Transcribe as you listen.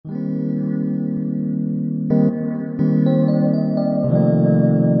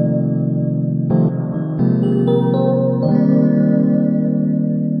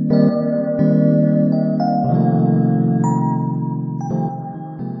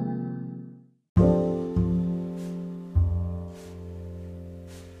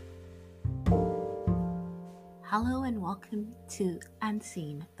Hello and welcome to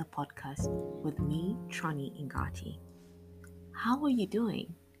Unseen, the podcast with me, Trani Ingati. How are you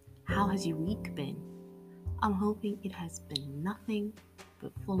doing? How has your week been? I'm hoping it has been nothing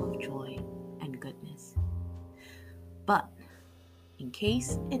but full of joy and goodness. But in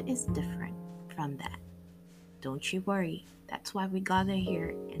case it is different from that, don't you worry. That's why we gather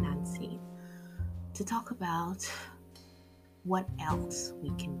here in Unseen to talk about what else we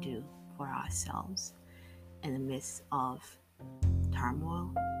can do for ourselves in the midst of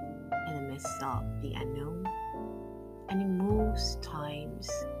turmoil, in the midst of the unknown, and in most times,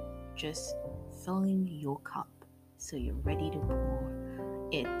 just filling your cup so you're ready to pour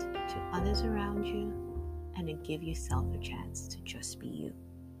it to others around you and to give yourself a chance to just be you.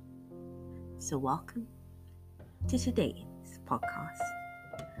 So, welcome to today's podcast.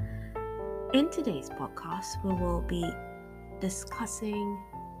 In today's podcast, we will be discussing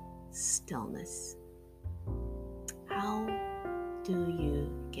stillness. How do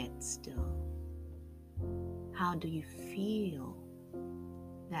you get still? How do you feel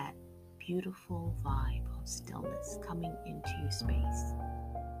that beautiful vibe of stillness coming into your space?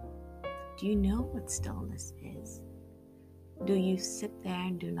 Do you know what stillness is? Do you sit there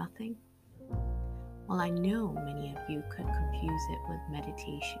and do nothing? Well, I know many of you could confuse it with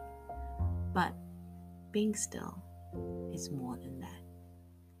meditation, but being still is more than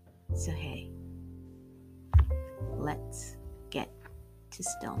that. So hey, let's get to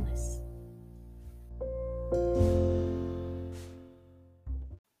stillness.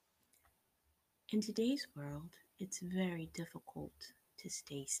 In today's world, it's very difficult to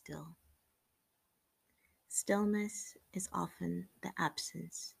stay still. Stillness is often the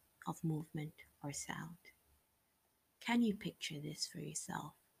absence of movement or sound. Can you picture this for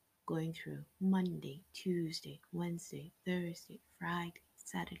yourself? Going through Monday, Tuesday, Wednesday, Thursday, Friday,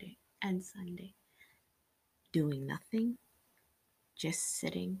 Saturday, and Sunday, doing nothing, just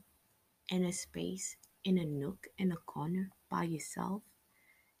sitting in a space, in a nook, in a corner by yourself,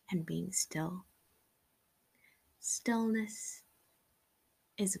 and being still. Stillness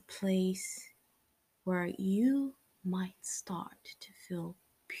is a place where you might start to feel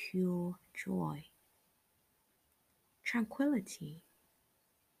pure joy, tranquility,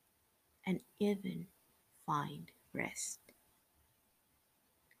 and even find rest.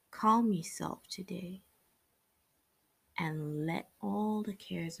 Calm yourself today and let all the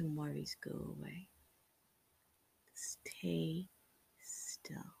cares and worries go away. Stay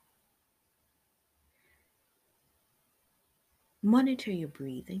still. Monitor your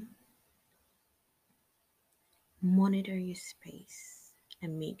breathing, monitor your space,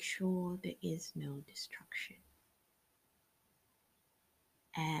 and make sure there is no distraction.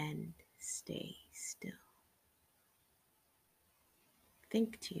 And stay still.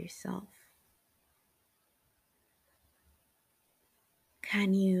 Think to yourself,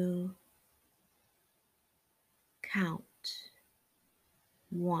 can you count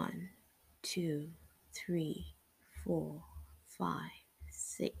 1, 2, 3, 4, 5,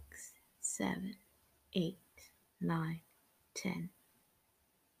 6, 7, 8, 9, 10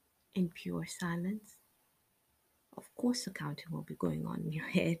 in pure silence? Of course, the counting will be going on in your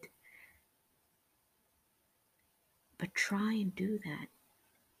head, but try and do that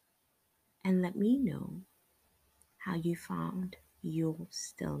and let me know how you found your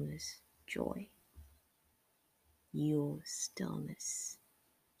stillness joy, your stillness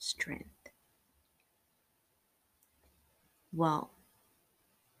strength. Well,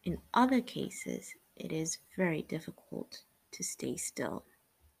 in other cases, it is very difficult to stay still,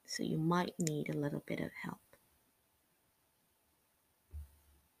 so you might need a little bit of help.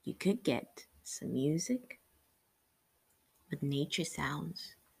 You could get some music with nature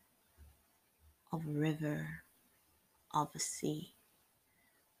sounds of a river, of a sea,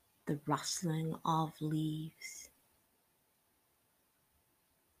 the rustling of leaves,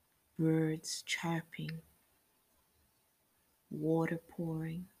 birds chirping, water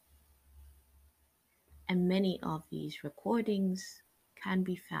pouring. And many of these recordings can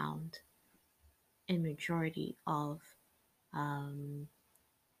be found in majority of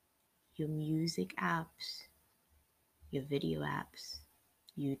your music apps, your video apps,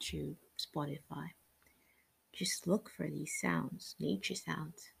 YouTube, Spotify. Just look for these sounds, nature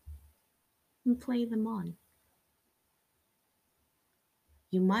sounds, and play them on.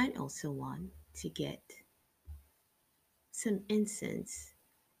 You might also want to get some incense.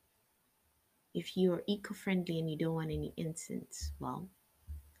 If you're eco-friendly and you don't want any incense, well,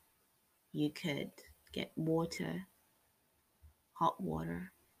 you could get water, hot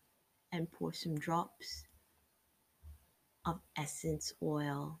water, and pour some drops of essence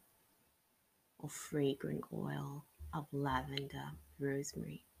oil or fragrant oil of lavender,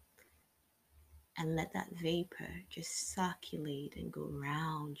 rosemary, and let that vapor just circulate and go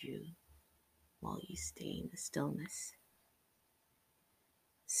around you while you stay in the stillness.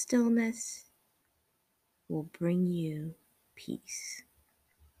 Stillness will bring you peace,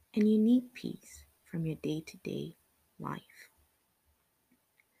 and you need peace from your day to day life.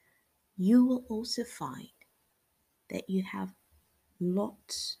 You will also find that you have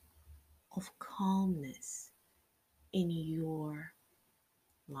lots of calmness in your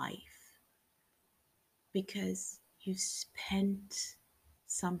life because you've spent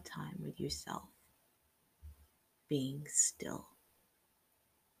some time with yourself being still.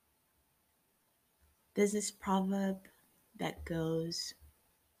 There's this proverb that goes,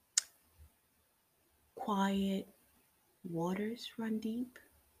 quiet waters run deep.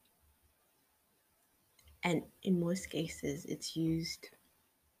 And in most cases, it's used,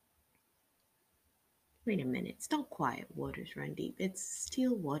 wait a minute, it's not quiet waters run deep, it's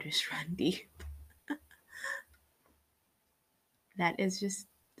still waters run deep. That is just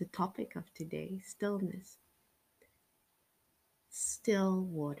the topic of today, stillness. Still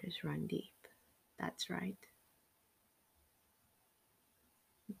waters run deep. That's right.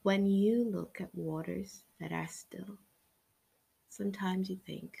 When you look at waters that are still, sometimes you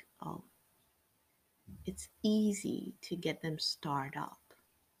think, oh, it's easy to get them stirred up.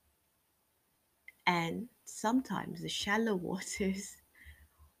 And sometimes the shallow waters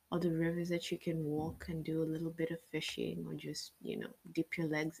or the rivers that you can walk and do a little bit of fishing or just, dip your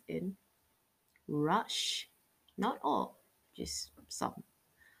legs in, rush, not all, just some,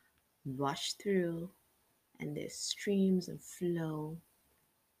 rush through, and there's streams and flow,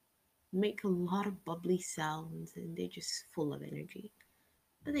 make a lot of bubbly sounds, and they're just full of energy.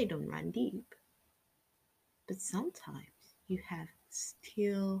 But they don't run deep. But sometimes you have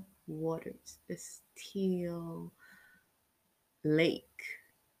still waters, a still lake.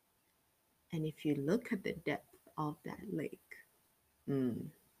 And if you look at the depth of that lake, mm,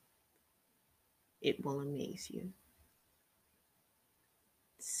 it will amaze you.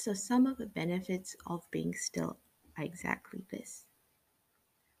 So, some of the benefits of being still are exactly this: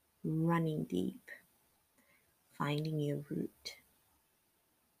 running deep, finding your root.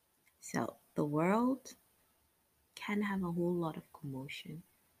 So, the world can have a whole lot of commotion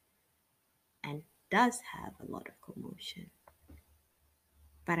and does have a lot of commotion.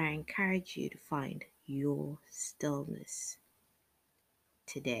 But I encourage you to find your stillness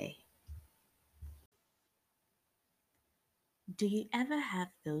today. Do you ever have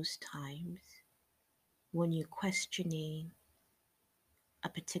those times when you're questioning a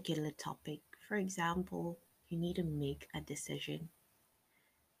particular topic? For example, you need to make a decision,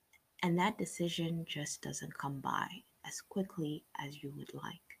 and that decision just doesn't come by as quickly as you would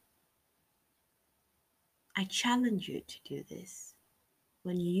like. I challenge you to do this.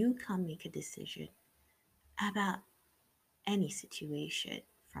 When you can make a decision about any situation,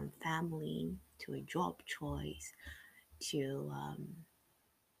 from family to a job choice to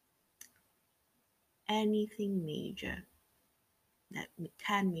anything major that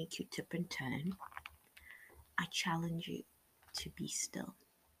can make you tip and turn, I challenge you to be still.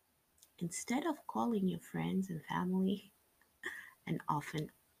 Instead of calling your friends and family, and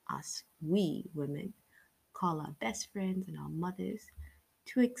often us, we women, call our best friends and our mothers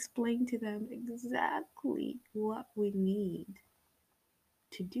to explain to them exactly what we need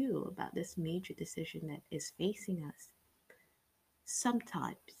to do about this major decision that is facing us.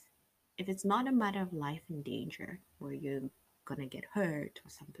 Sometimes, if it's not a matter of life and danger where you're gonna get hurt or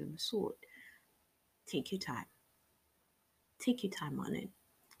something of the sort, take your time. Take your time on it.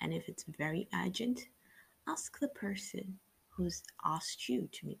 And if it's very urgent, ask the person who's asked you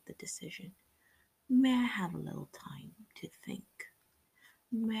to make the decision, may I have a little time to think?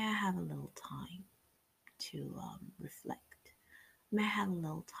 May I have a little time to reflect? May I have a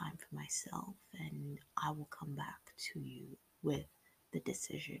little time for myself, and I will come back to you with the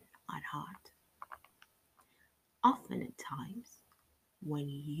decision at heart. Often at times, when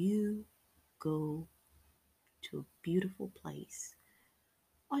you go to a beautiful place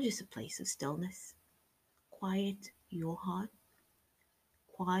or just a place of stillness, quiet your heart,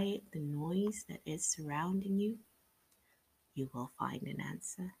 quiet the noise that is surrounding you, you will find an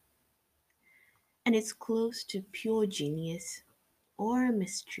answer. And it's close to pure genius or a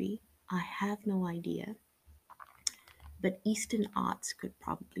mystery. I have no idea. But Eastern arts could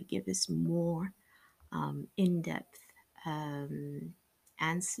probably give us more in depth um,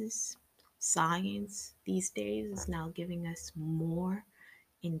 answers. Science these days is now giving us more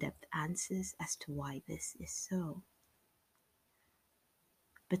in depth answers as to why this is so.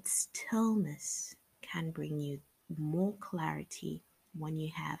 But stillness can bring you more clarity when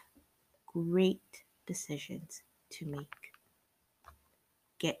you have great decisions to make.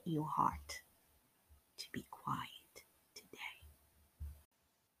 Get your heart to be quiet today.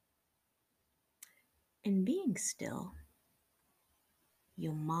 In being still,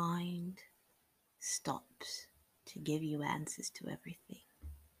 your mind stops to give you answers to everything.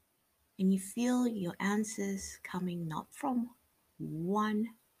 And you feel your answers coming not from one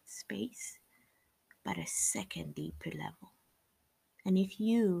space, but a second deeper level. And if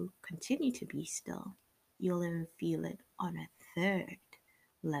you continue to be still, you'll even feel it on a third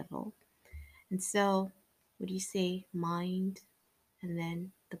level. And so, would you say mind and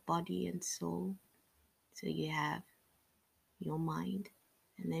then the body and soul? So you have your mind,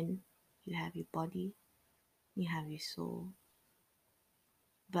 and then you have your body, you have your soul.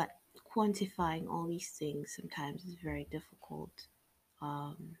 But quantifying all these things sometimes is very difficult,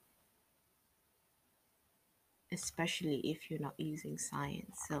 um, especially if you're not using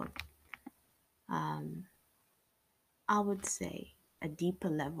science. So um, I would say a deeper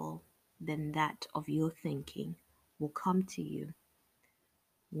level than that of your thinking will come to you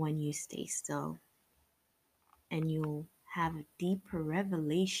when you stay still, and you'll have a deeper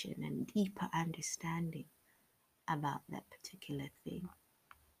revelation and deeper understanding about that particular thing.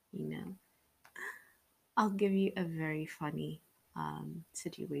 You know, I'll give you a very funny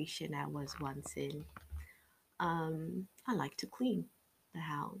situation I was once in. I like to clean the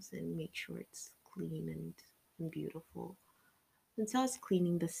house and make sure it's clean and beautiful. And so I was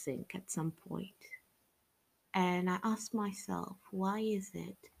cleaning the sink at some point, and I asked myself, why is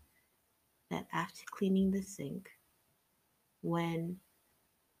it that after cleaning the sink, when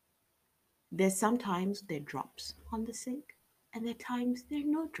there's sometimes there are drops on the sink, and there are times there are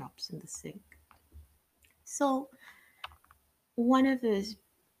no drops in the sink. So one of those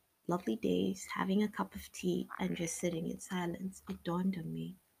lovely days, having a cup of tea and just sitting in silence, it dawned on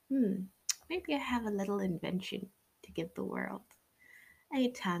me, hmm, maybe I have a little invention to give the world. And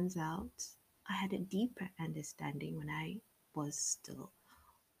it turns out I had a deeper understanding when I was still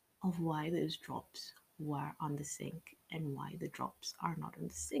of why those drops were on the sink and why the drops are not on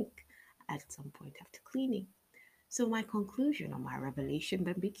the sink at some point after cleaning. So my conclusion or my revelation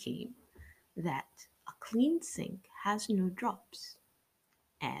then became that a clean sink has no drops,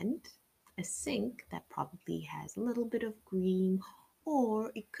 and a sink that probably has a little bit of green,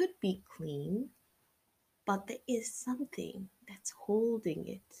 or it could be clean, but there is something that's holding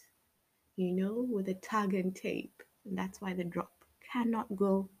it, with a tag and tape. And that's why the drop cannot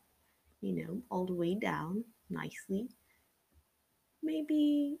go, all the way down nicely.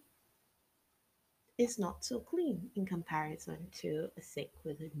 Maybe it's not so clean in comparison to a sink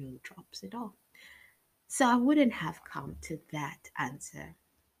with no drops at all. So I wouldn't have come to that answer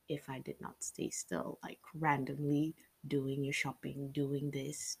if I did not stay still, like randomly doing your shopping, doing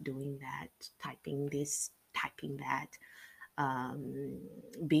this, doing that, typing this, typing that, um,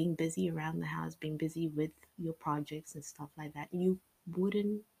 being busy around the house, being busy with your projects and stuff like that. You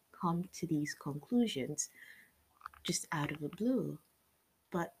wouldn't come to these conclusions just out of the blue.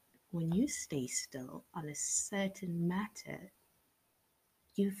 But when you stay still on a certain matter,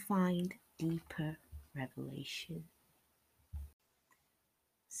 you find deeper revelation.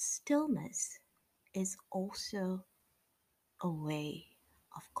 Stillness is also a way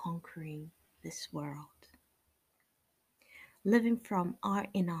of conquering this world. Living from our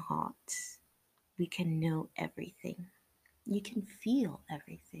inner hearts, we can know everything. You can feel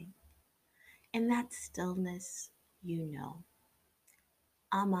everything. In that stillness, you know,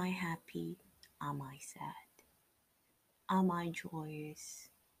 am I happy? Am I sad? Am I joyous?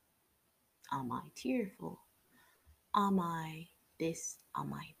 Am I tearful? Am I this?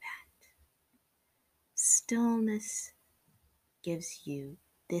 Am I that? Stillness gives you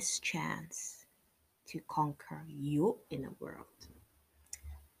this chance to conquer your inner world.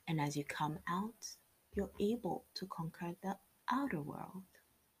 And as you come out, you're able to conquer the outer world.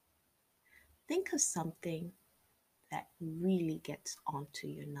 Think of something that really gets onto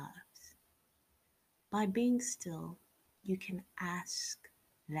your nerves. By being still, you can ask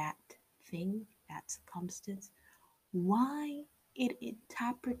that thing, that circumstance, why it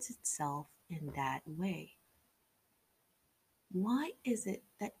interprets itself in that way. Why is it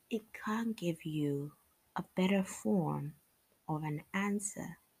that it can't give you a better form of an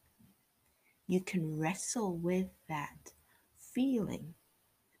answer? You can wrestle with that feeling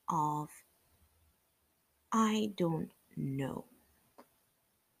of, I don't know.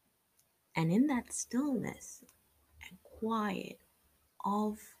 And in that stillness and quiet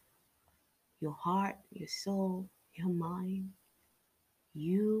of your heart, your soul, your mind,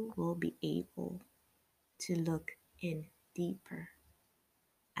 you will be able to look in deeper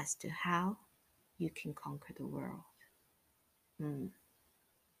as to how you can conquer the world. Hmm.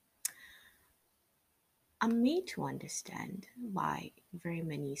 I'm made to understand by very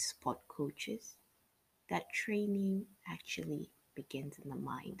many sport coaches that training actually begins in the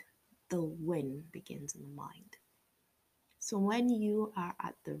mind. The win begins in the mind. So when you are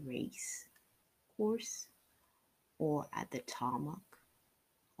at the race course or at the tarmac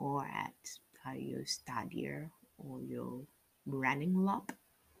or at your stadia or your running lap,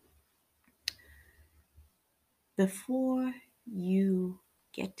 before you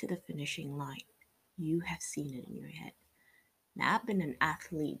get to the finishing line, you have seen it in your head. Now, I've been an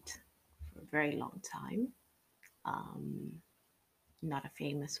athlete for a very long time, um, not a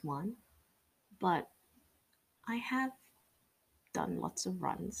famous one, but I have done lots of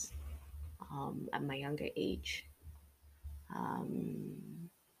runs at my younger age. Um,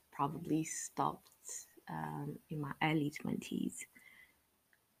 Probably stopped in my early 20s.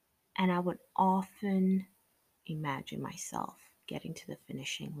 And I would often imagine myself getting to the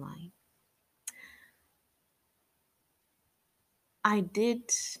finishing line. I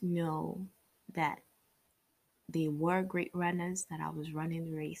did know that they were great runners that I was running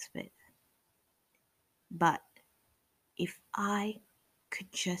the race with. But if I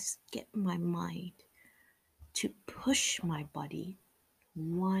could just get my mind to push my body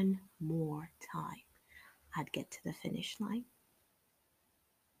one more time, I'd get to the finish line.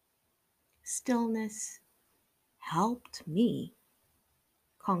 Stillness helped me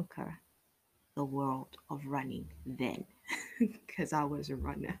conquer the world of running then because I was a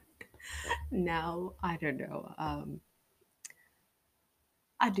runner. Now, I don't know.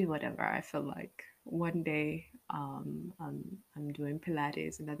 I do whatever I feel like. One day, I'm doing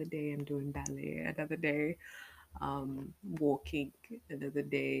Pilates. Another day, I'm doing ballet. Another day, walking. Another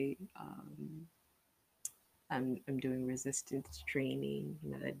day, I'm doing resistance training.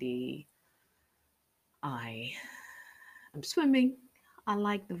 Another day, I am swimming. I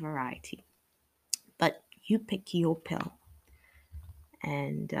like the variety. But you pick your pill,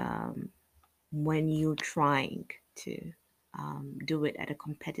 and when you're trying to do it at a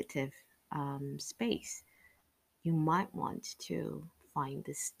competitive space, you might want to find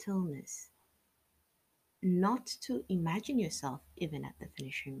the stillness, not to imagine yourself even at the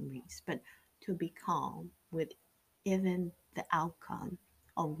finishing race, but to be calm with even the outcome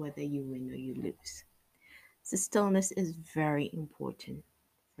of whether you win or you lose. So, stillness is very important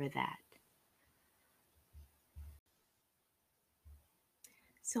for that.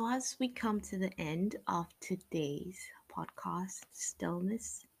 So, as we come to the end of today's podcast,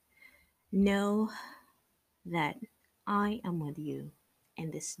 Stillness, know that I am with you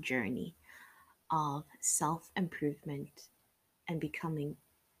in this journey of self improvement and becoming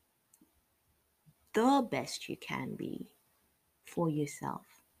the best you can be for yourself,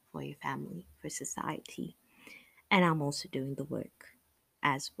 for your family, for society. And I'm also doing the work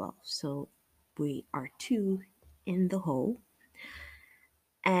as well. So we are two in the whole.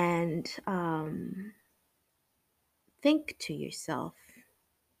 And think to yourself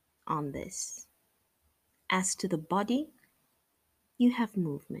on this. As to the body, you have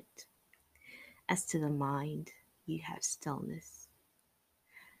movement. As to the mind, you have stillness.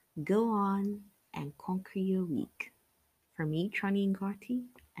 Go on and conquer your week. For me, Trani Ngati,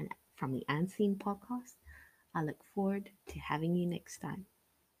 and from the Unseen podcast, I look forward to having you next time.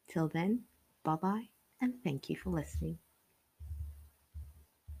 Till then, bye bye, and thank you for listening.